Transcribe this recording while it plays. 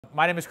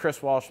My name is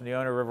Chris Walsh. I'm the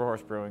owner of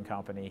Horse Brewing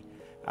Company.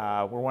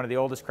 We're one of the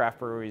oldest craft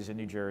breweries in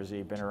New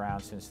Jersey, been around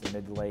since the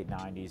mid to late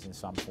 90s in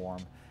some form.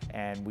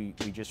 And we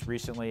just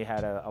recently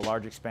had a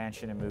large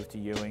expansion and moved to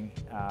Ewing.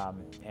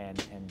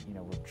 And you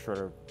know, we're sort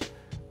of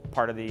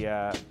part of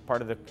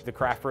the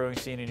craft brewing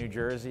scene in New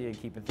Jersey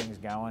and keeping things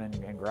going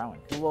and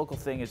growing. The local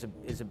thing is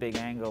a big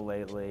angle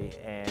lately,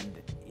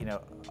 and you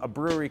know, a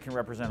brewery can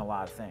represent a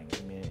lot of things.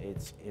 I mean,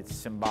 it's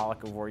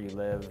symbolic of where you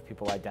live.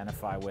 People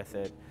identify with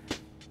it.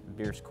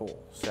 Beer's cool.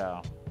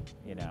 So,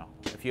 you know,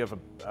 if you have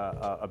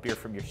a beer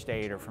from your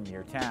state or from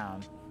your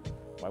town,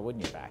 why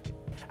wouldn't you back it?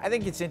 I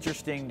think it's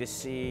interesting to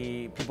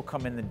see people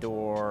come in the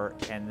door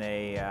and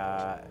they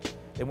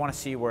want to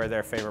see where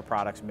their favorite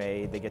product's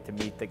made. They get to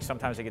meet,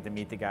 sometimes they get to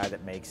meet the guy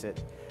that makes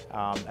it.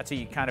 That's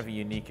kind of a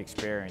unique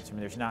experience. I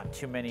mean, there's not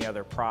too many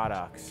other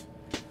products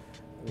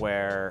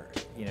where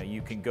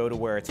you can go to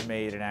where it's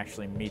made and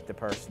actually meet the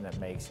person that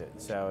makes it.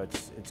 So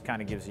it's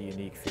kind of gives a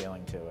unique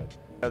feeling to it.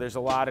 There's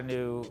a lot of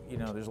new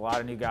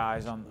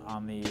guys on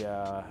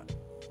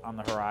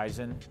the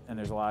horizon, and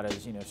there's a lot of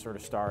sort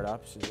of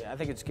startups. I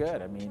think it's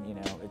good. I mean,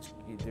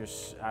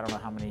 there's I don't know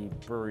how many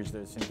breweries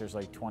I think there's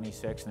like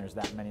 26, and there's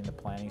that many in the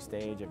planning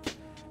stage. I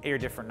hear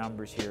different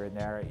numbers here and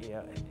there.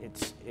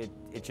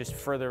 It just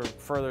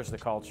furthers the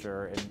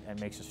culture and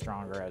makes us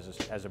stronger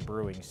as a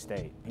brewing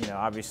state.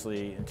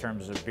 Obviously in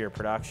terms of beer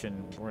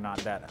production, we're not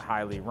that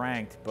highly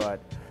ranked, but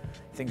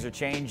things are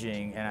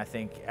changing, and I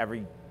think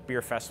every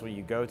beer festival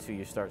you go to,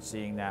 you start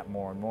seeing that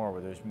more and more,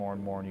 where there's more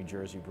and more New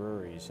Jersey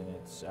breweries, and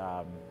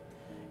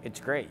it's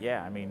great.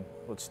 Yeah, I mean,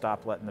 let's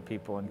stop letting the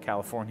people in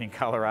California and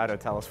Colorado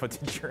tell us what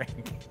to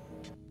drink.